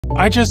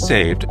I just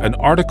saved an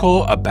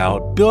article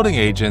about building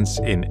agents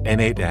in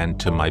n8n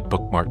to my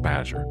bookmark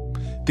manager.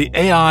 The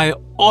AI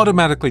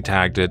automatically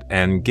tagged it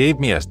and gave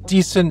me a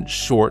decent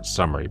short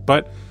summary,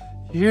 but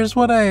here's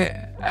what I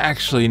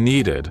actually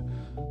needed.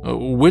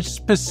 Which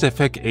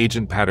specific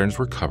agent patterns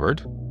were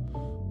covered,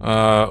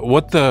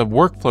 what the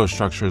workflow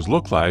structures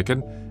look like,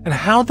 and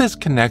how this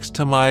connects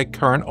to my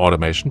current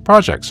automation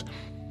projects.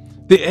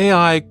 The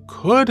AI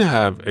could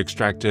have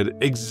extracted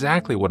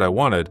exactly what I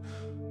wanted,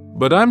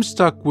 but I'm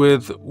stuck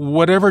with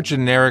whatever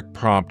generic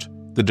prompt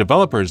the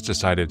developers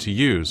decided to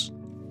use.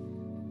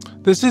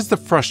 This is the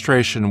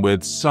frustration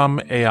with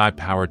some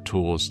AI-powered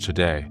tools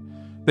today.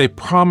 They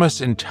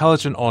promise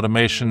intelligent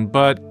automation,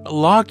 but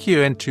lock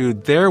you into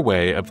their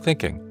way of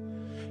thinking.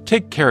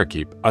 Take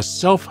Karakeep, a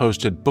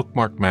self-hosted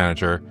bookmark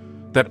manager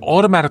that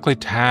automatically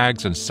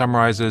tags and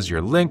summarizes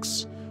your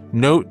links,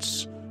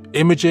 notes,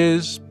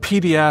 images,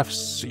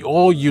 PDFs,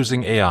 all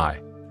using AI.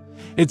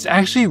 It's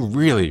actually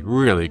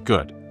really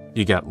good.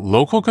 You get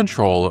local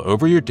control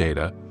over your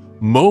data,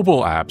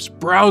 mobile apps,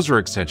 browser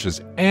extensions,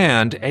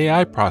 and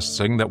AI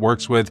processing that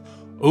works with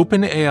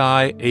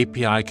OpenAI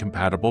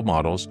API-compatible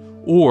models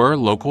or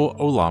local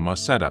Ollama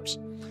setups.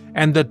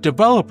 And the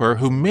developer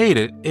who made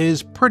it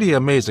is pretty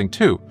amazing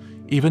too,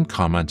 even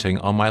commenting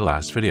on my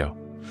last video.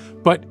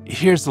 But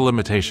here's the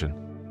limitation.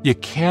 You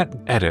can't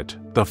edit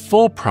the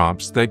full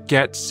prompts that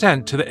get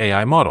sent to the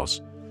AI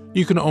models.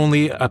 You can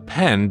only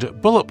append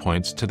bullet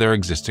points to their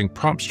existing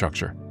prompt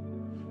structure.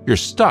 You're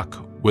stuck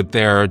with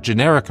their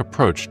generic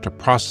approach to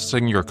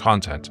processing your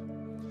content.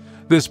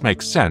 This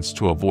makes sense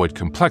to avoid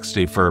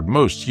complexity for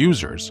most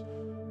users,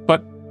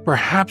 but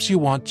perhaps you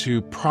want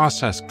to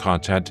process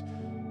content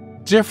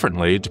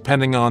differently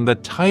depending on the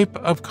type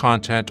of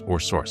content or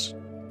source.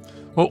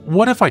 Well,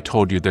 what if I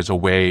told you there's a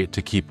way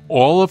to keep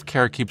all of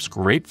Karakeep's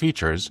great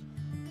features,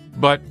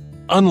 but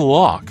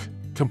unlock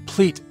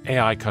complete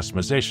AI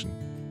customization?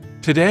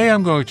 Today,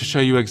 I'm going to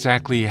show you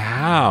exactly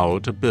how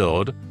to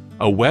build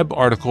a web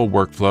article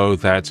workflow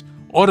that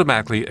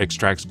automatically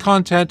extracts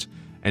content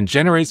and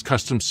generates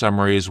custom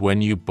summaries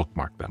when you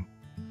bookmark them.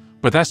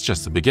 But that's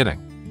just the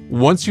beginning.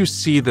 Once you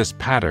see this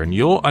pattern,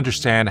 you'll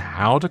understand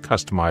how to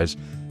customize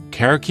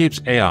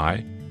Karakeep's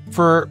AI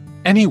for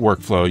any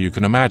workflow you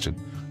can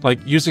imagine, like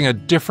using a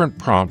different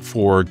prompt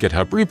for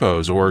GitHub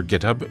repos or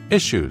GitHub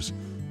issues,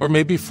 or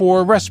maybe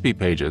for recipe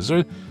pages.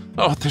 There's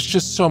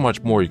just so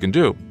much more you can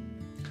do.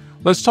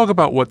 Let's talk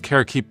about what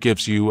Karakeep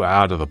gives you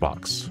out of the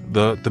box.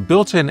 The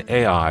built-in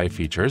AI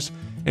features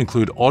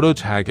include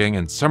auto-tagging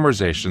and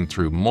summarization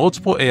through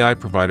multiple AI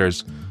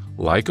providers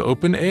like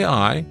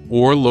OpenAI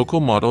or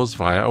local models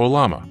via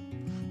Ollama.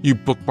 You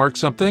bookmark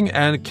something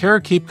and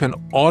Karakeep can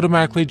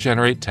automatically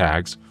generate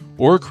tags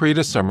or create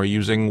a summary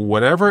using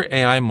whatever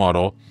AI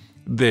model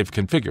they've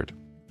configured.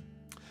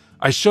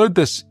 I showed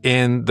this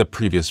in the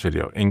previous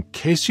video. In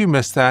case you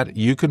missed that,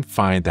 you can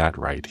find that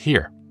right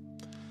here.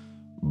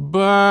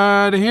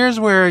 But here's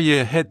where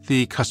you hit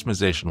the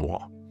customization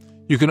wall.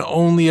 You can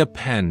only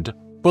append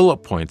bullet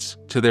points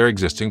to their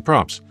existing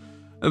prompts.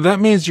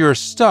 That means you're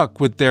stuck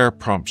with their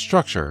prompt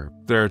structure,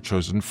 their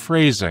chosen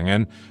phrasing,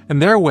 and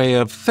their way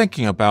of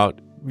thinking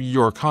about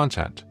your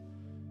content.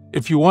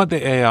 If you want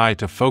the AI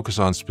to focus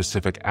on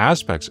specific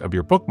aspects of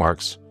your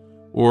bookmarks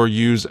or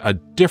use a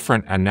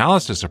different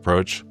analysis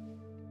approach,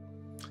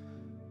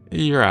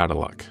 you're out of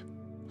luck.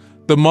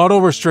 The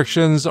model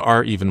restrictions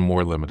are even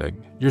more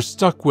limiting. You're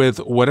stuck with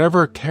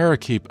whatever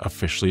Karakeep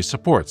officially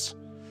supports.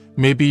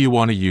 Maybe you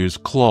want to use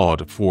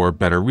Claude for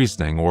better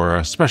reasoning or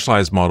a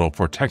specialized model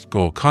for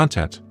technical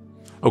content.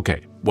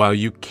 Okay, while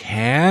you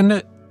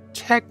can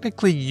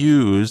technically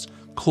use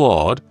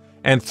Claude,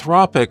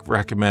 Anthropic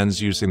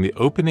recommends using the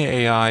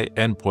OpenAI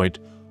endpoint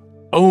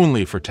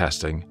only for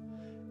testing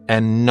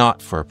and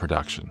not for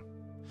production.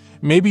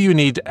 Maybe you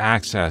need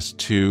access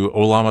to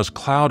Ollama's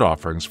cloud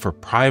offerings for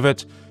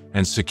private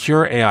and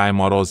secure AI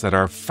models that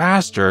are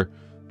faster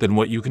than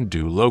what you can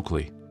do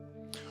locally.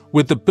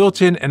 With the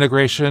built-in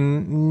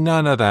integration,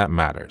 none of that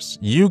matters.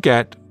 You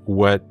get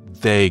what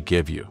they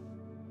give you.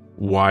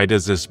 Why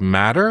does this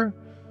matter?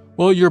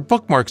 Well, your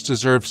bookmarks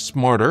deserve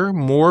smarter,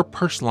 more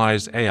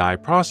personalized AI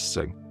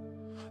processing.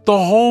 The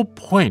whole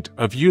point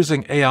of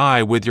using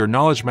AI with your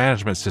knowledge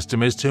management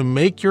system is to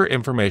make your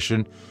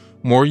information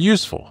more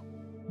useful,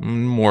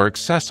 more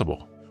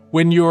accessible.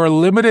 When you're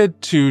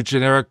limited to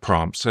generic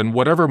prompts and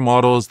whatever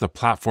models the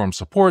platform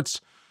supports,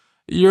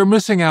 you're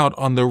missing out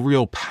on the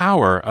real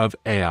power of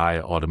AI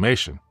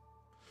automation.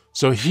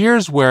 So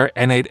here's where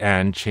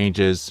n8n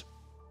changes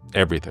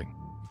everything.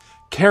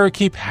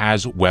 Karakeep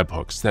has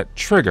webhooks that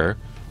trigger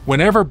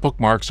whenever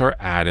bookmarks are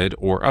added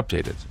or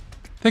updated.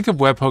 Think of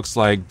webhooks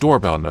like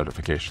doorbell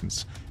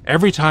notifications.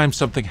 Every time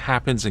something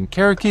happens in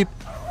Karakeep,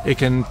 it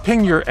can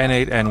ping your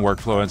n8n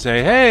workflow and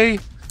say, "Hey,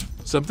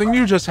 something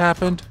new just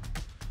happened."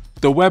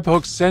 The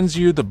webhook sends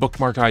you the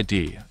bookmark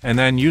ID, and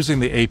then using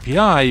the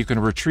API, you can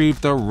retrieve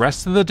the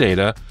rest of the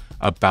data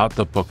about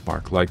the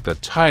bookmark, like the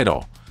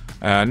title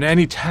and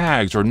any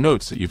tags or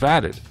notes that you've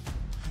added.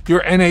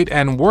 Your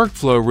n8n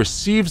workflow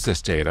receives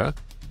this data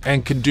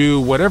and can do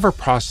whatever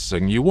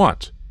processing you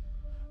want.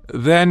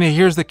 Then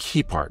here's the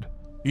key part.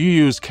 You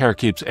use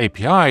Karakeep's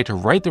API to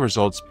write the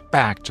results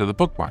back to the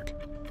bookmark.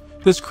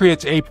 This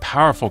creates a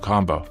powerful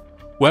combo.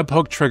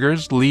 Webhook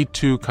triggers lead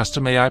to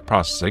custom AI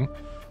processing,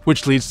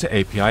 which leads to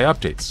API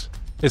updates.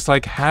 It's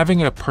like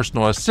having a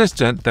personal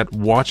assistant that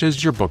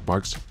watches your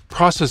bookmarks,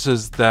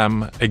 processes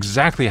them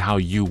exactly how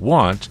you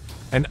want,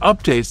 and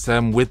updates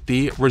them with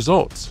the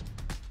results.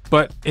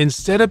 But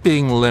instead of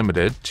being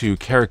limited to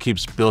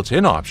Karakeep's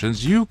built-in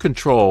options, you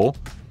control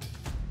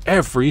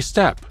every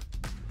step.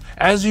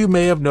 As you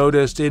may have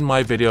noticed in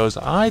my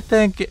videos, I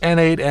think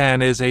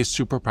n8n is a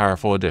super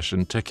powerful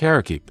addition to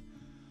Karakeep.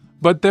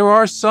 But there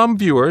are some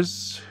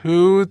viewers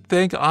who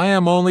think I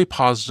am only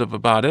positive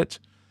about it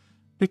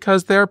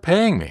because they're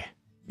paying me.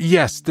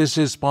 Yes, this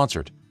is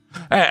sponsored.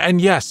 And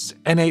yes,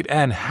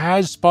 n8n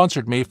has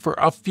sponsored me for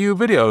a few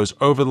videos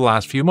over the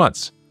last few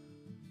months.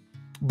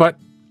 But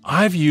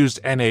I've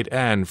used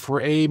n8n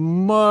for a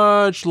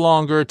much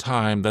longer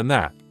time than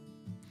that.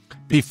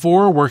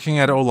 Before working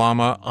at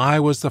Ollama, I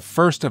was the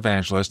first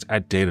evangelist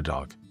at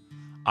Datadog.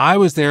 I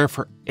was there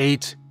for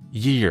 8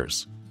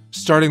 years,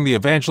 starting the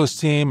evangelist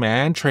team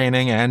and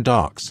training and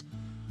docs.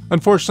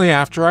 Unfortunately,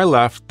 after I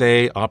left,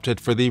 they opted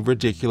for the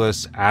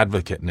ridiculous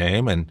advocate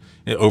name and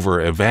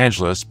over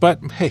evangelist, but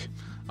hey,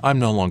 I'm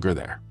no longer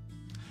there.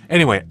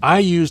 Anyway, I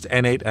used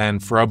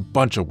n8n for a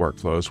bunch of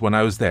workflows when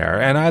I was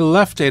there, and I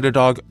left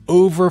Datadog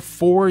over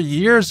 4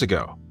 years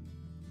ago.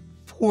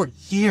 4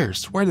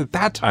 years? Where did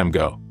that time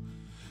go?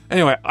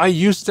 Anyway, I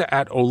used it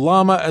at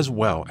Ollama as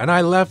well, and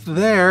I left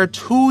there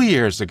 2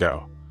 years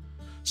ago.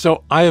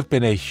 So I have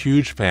been a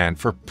huge fan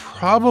for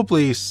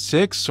probably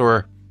 6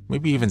 or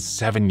maybe even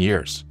 7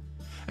 years.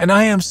 And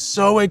I am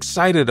so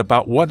excited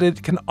about what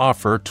it can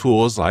offer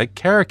tools like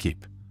Karakeep.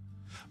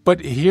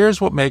 But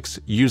here's what makes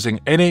using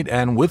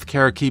n8n with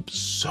Karakeep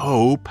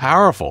so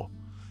powerful.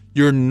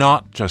 You're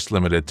not just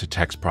limited to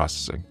text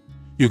processing.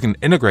 You can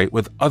integrate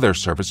with other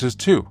services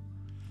too.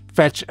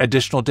 Fetch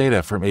additional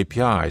data from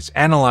APIs,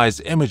 analyze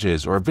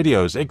images or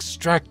videos,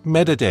 extract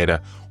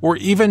metadata, or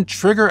even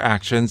trigger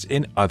actions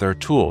in other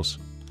tools.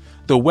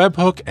 The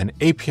webhook and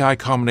API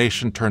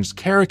combination turns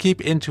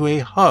Karakeep into a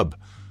hub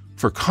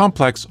for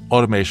complex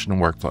automation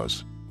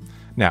workflows.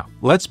 Now,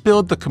 let's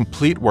build the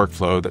complete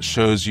workflow that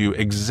shows you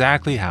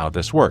exactly how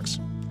this works.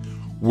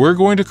 We're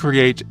going to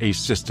create a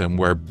system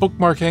where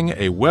bookmarking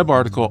a web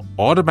article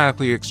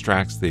automatically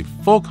extracts the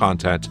full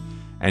content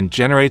and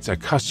generates a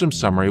custom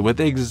summary with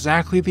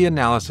exactly the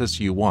analysis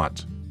you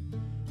want.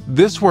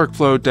 This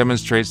workflow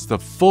demonstrates the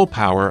full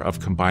power of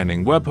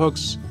combining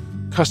webhooks,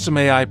 custom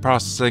AI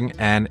processing,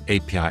 and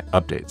API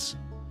updates.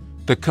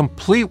 The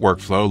complete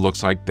workflow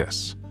looks like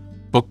this.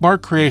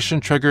 Bookmark creation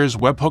triggers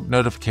webhook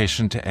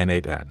notification to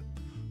n8n,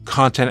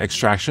 content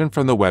extraction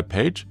from the web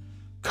page,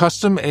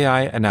 custom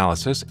AI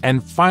analysis,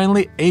 and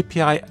finally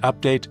API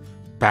update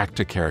back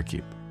to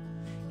Karakeep.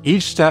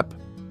 Each step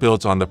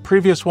builds on the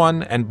previous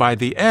one, and by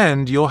the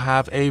end, you'll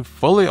have a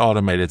fully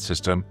automated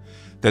system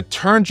that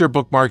turns your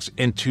bookmarks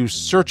into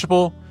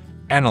searchable,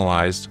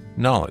 analyzed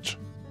knowledge.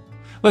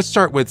 Let's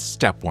start with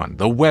step 1.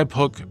 The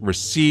webhook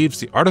receives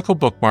the article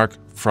bookmark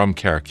from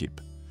Karakeep.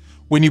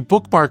 When you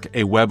bookmark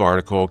a web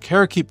article,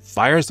 Karakeep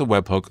fires the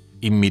webhook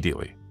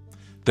immediately.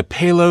 The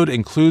payload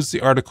includes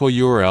the article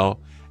URL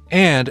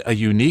and a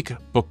unique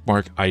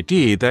bookmark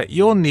ID that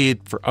you'll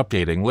need for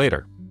updating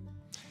later.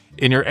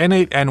 In your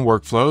n8n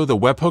workflow, the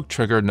webhook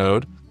trigger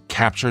node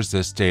captures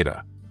this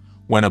data.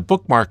 When a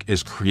bookmark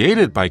is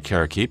created by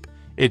Karakeep,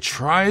 it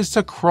tries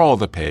to crawl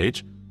the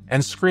page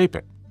and scrape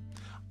it.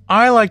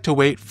 I like to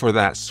wait for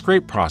that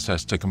scrape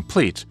process to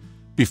complete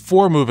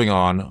before moving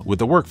on with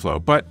the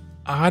workflow, but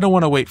I don't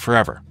want to wait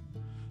forever.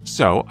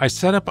 So I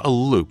set up a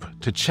loop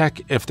to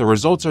check if the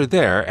results are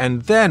there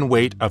and then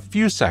wait a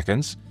few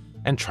seconds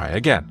and try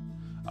again,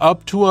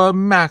 up to a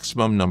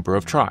maximum number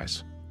of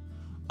tries.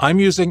 I'm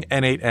using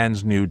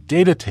n8n's new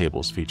Data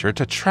Tables feature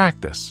to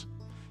track this.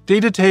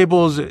 Data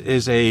Tables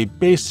is a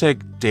basic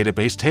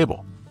database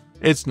table.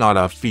 It's not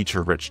a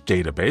feature-rich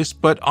database,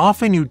 but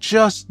often you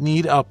just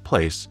need a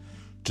place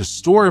to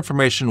store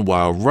information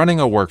while running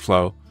a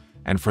workflow,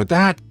 and for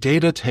that,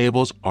 data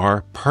tables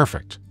are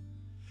perfect.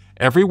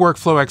 Every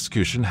workflow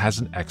execution has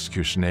an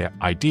execution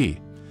ID,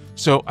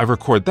 so I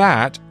record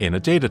that in a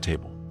data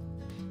table.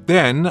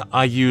 Then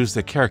I use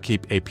the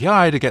Karakeep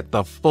API to get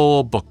the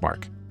full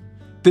bookmark.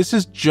 This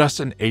is just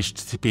an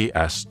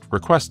HTTPS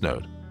request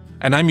node,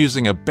 and I'm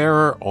using a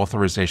bearer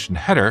authorization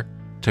header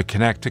to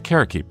connect to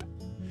Karakeep.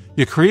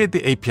 You create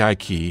the API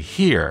key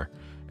here,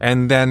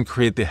 and then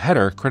create the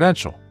header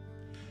credential.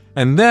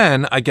 And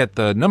then I get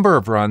the number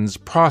of runs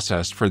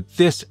processed for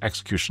this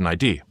execution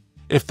ID.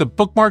 If the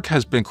bookmark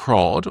has been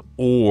crawled,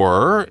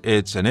 or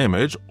it's an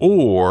image,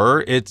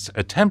 or it's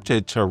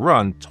attempted to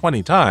run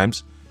 20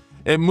 times,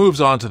 it moves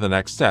on to the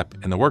next step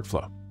in the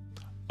workflow.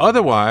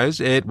 Otherwise,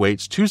 it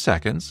waits 2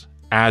 seconds,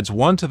 adds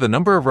 1 to the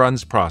number of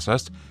runs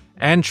processed,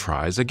 and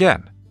tries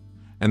again.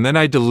 And then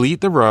I delete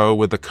the row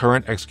with the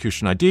current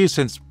execution ID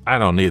since I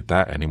don't need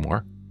that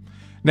anymore.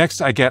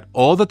 Next, I get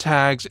all the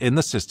tags in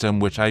the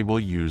system which I will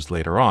use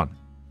later on.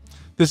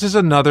 This is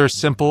another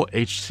simple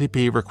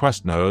HTTP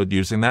request node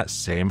using that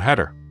same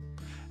header.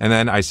 And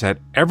then I set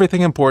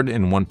everything important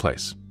in one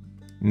place.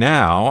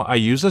 Now I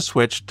use a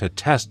switch to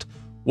test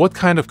what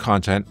kind of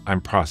content I'm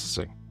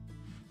processing.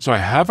 So I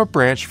have a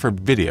branch for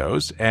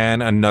videos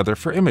and another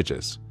for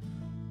images.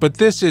 But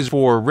this is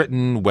for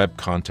written web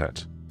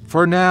content.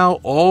 For now,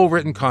 all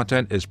written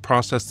content is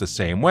processed the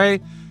same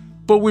way,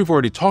 but we've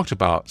already talked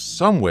about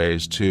some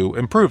ways to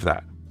improve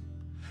that.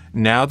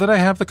 Now that I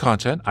have the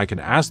content, I can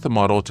ask the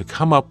model to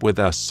come up with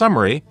a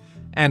summary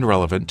and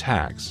relevant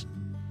tags.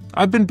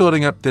 I've been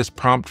building up this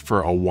prompt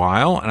for a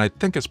while, and I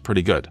think it's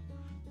pretty good.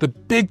 The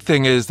big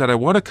thing is that I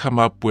want to come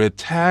up with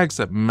tags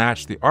that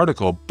match the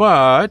article,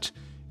 but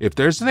if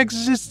there's an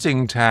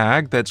existing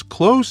tag that's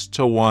close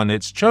to one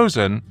it's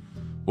chosen,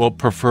 we'll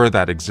prefer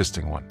that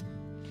existing one.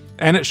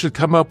 And it should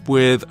come up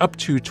with up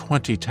to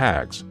 20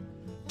 tags.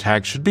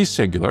 Tags should be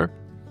singular,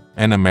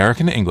 and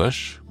American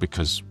English,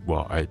 because,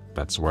 well,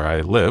 that's where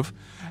I live,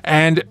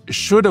 and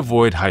should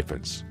avoid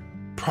hyphens.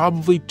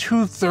 Probably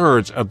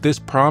 2/3 of this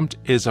prompt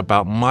is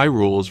about my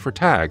rules for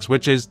tags,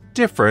 which is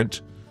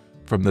different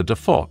from the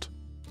default.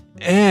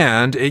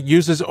 And it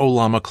uses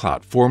Ollama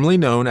Cloud, formerly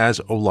known as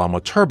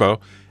Ollama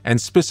Turbo, and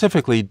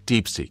specifically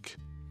DeepSeek.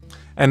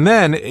 And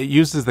then it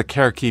uses the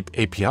Karakeep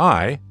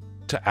API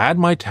to add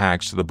my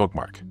tags to the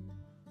bookmark.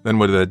 Then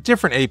with a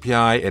different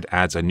API, it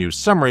adds a new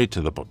summary to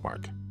the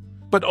bookmark.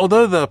 But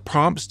although the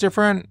prompt's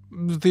different,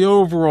 the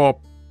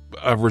overall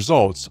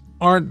results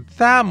aren't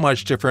that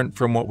much different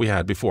from what we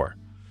had before.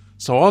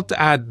 So I'll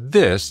add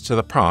this to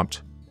the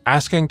prompt,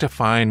 asking to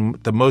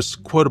find the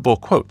most quotable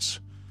quotes.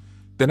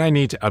 Then I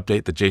need to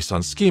update the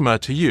JSON schema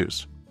to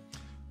use.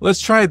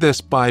 Let's try this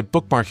by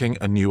bookmarking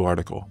a new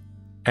article.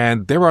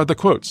 And there are the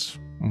quotes.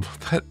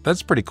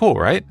 That's pretty cool,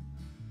 right?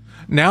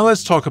 Now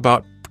let's talk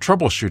about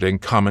troubleshooting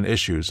common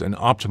issues and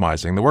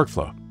optimizing the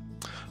workflow.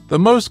 The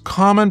most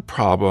common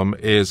problem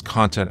is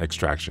content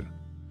extraction.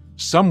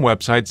 Some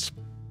websites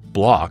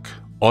block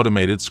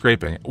automated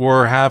scraping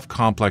or have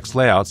complex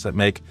layouts that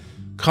make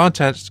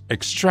content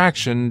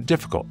extraction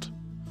difficult.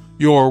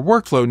 Your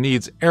workflow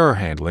needs error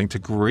handling to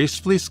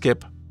gracefully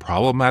skip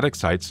problematic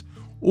sites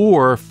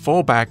or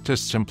fall back to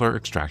simpler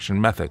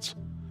extraction methods.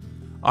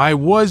 I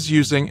was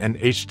using an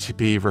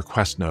HTTP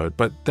request node,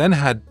 but then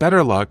had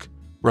better luck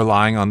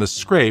relying on the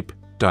scrape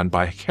done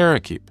by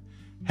Karakeep,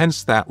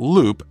 hence that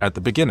loop at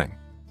the beginning.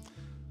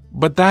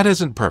 But that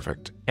isn't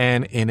perfect,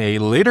 and in a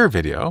later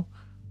video,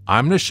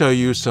 I'm going to show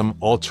you some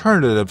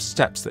alternative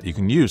steps that you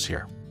can use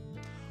here.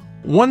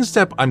 One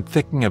step I'm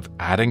thinking of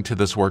adding to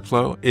this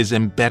workflow is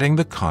embedding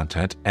the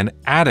content and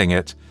adding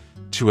it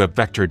to a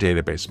vector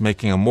database,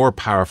 making a more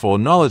powerful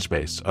knowledge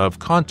base of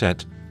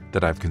content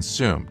that I've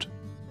consumed.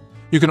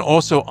 You can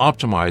also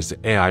optimize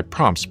the AI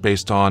prompts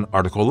based on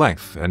article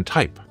length and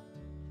type.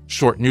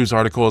 Short news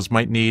articles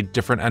might need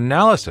different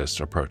analysis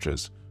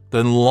approaches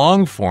than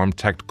long-form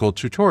technical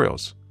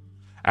tutorials.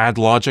 Add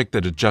logic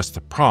that adjusts the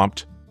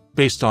prompt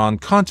based on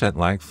content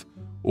length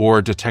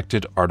or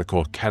detected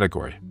article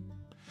category.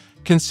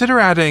 Consider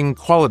adding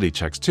quality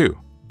checks too.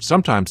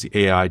 Sometimes the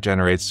AI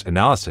generates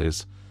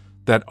analyses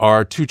that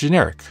are too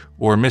generic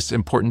or miss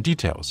important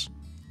details.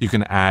 You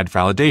can add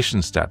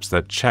validation steps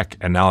that check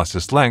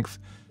analysis length,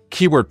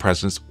 keyword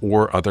presence,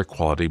 or other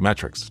quality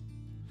metrics.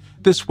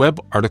 This web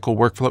article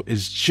workflow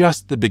is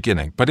just the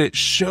beginning, but it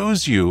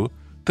shows you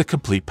the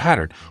complete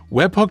pattern: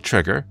 webhook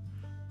trigger,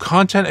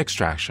 content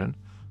extraction,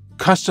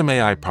 custom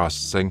AI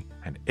processing,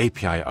 and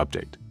API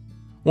update.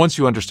 Once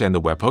you understand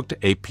the webhook to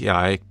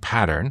API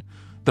pattern,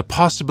 the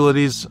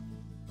possibilities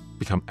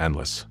become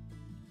endless.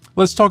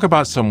 Let's talk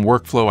about some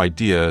workflow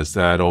ideas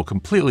that'll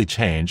completely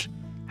change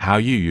how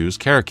you use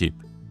Karakeep.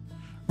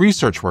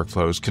 Research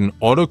workflows can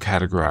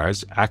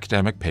auto-categorize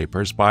academic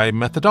papers by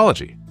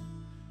methodology.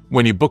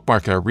 When you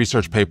bookmark a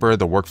research paper,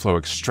 the workflow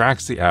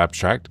extracts the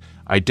abstract,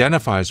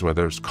 identifies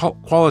whether it's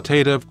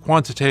qualitative,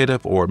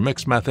 quantitative, or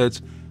mixed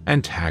methods,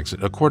 and tags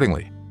it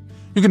accordingly.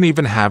 You can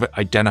even have it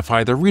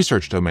identify the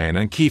research domain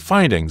and key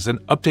findings and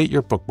update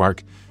your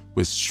bookmark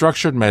with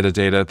structured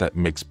metadata that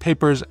makes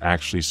papers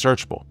actually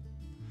searchable.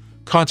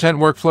 Content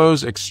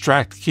workflows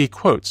extract key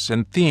quotes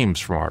and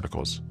themes from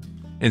articles.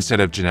 Instead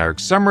of generic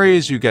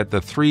summaries, you get the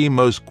 3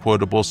 most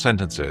quotable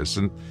sentences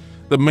and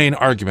the main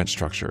argument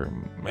structure,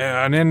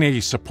 and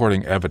any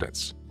supporting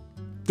evidence.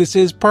 This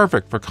is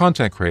perfect for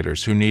content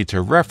creators who need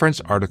to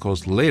reference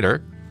articles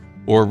later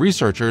or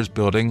researchers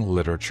building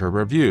literature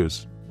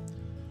reviews.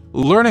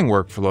 Learning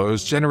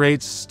workflows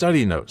generate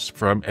study notes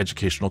from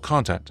educational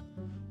content.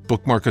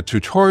 Bookmark a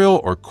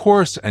tutorial or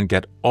course and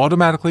get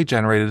automatically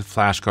generated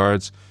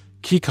flashcards,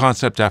 key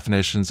concept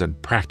definitions, and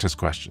practice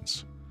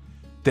questions.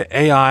 The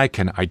AI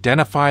can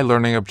identify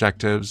learning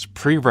objectives,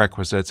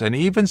 prerequisites, and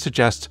even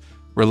suggest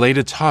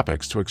related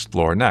topics to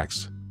explore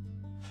next.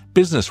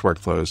 Business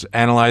workflows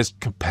analyze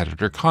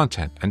competitor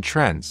content and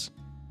trends.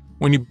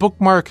 When you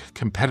bookmark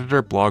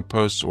competitor blog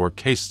posts or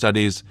case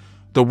studies,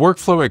 the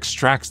workflow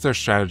extracts their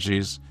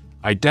strategies,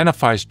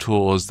 identifies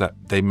tools that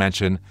they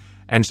mention,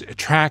 and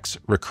tracks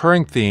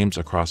recurring themes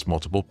across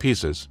multiple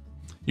pieces.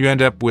 You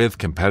end up with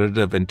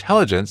competitive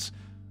intelligence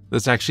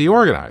that's actually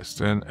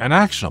organized and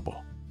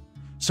actionable.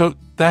 So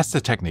that's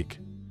the technique.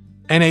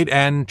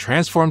 n8n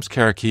transforms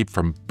Karakeep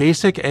from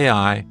basic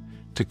AI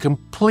to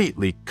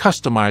completely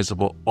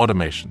customizable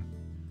automation.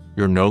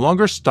 You're no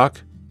longer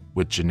stuck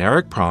with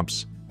generic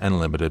prompts and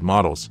limited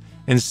models.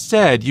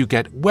 Instead, you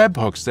get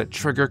webhooks that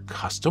trigger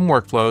custom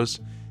workflows,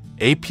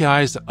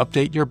 APIs that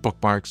update your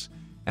bookmarks,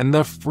 and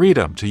the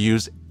freedom to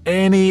use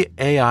any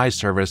AI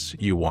service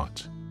you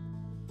want.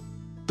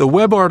 The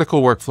web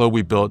article workflow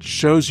we built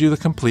shows you the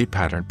complete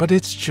pattern, but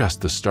it's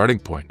just the starting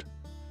point.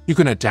 You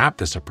can adapt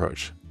this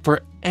approach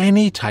for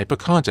any type of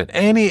content,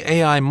 any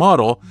AI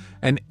model,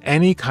 and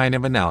any kind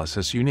of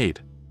analysis you need.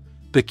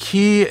 The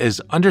key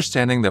is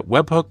understanding that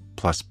webhook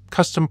plus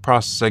custom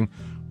processing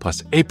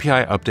plus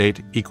API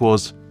update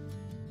equals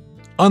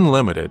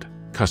unlimited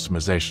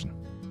customization.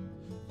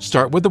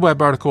 Start with the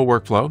web article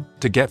workflow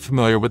to get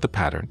familiar with the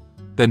pattern,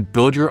 then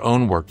build your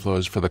own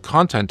workflows for the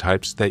content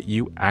types that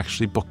you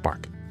actually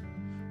bookmark.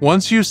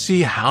 Once you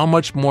see how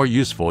much more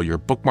useful your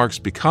bookmarks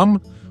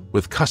become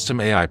with custom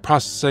AI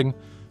processing,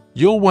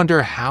 you'll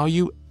wonder how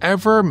you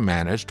ever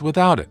managed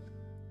without it.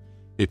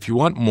 If you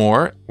want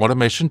more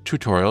automation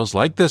tutorials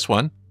like this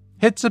one,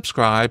 hit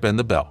subscribe and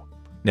the bell.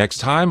 Next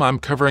time, I'm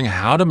covering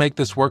how to make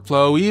this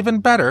workflow even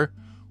better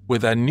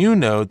with a new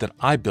node that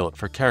I built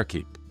for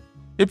Karakeep.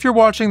 If you're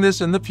watching this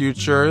in the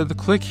future,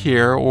 click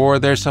here, or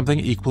there's something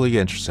equally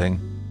interesting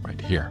right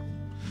here.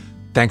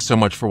 Thanks so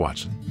much for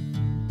watching.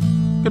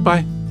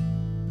 Goodbye.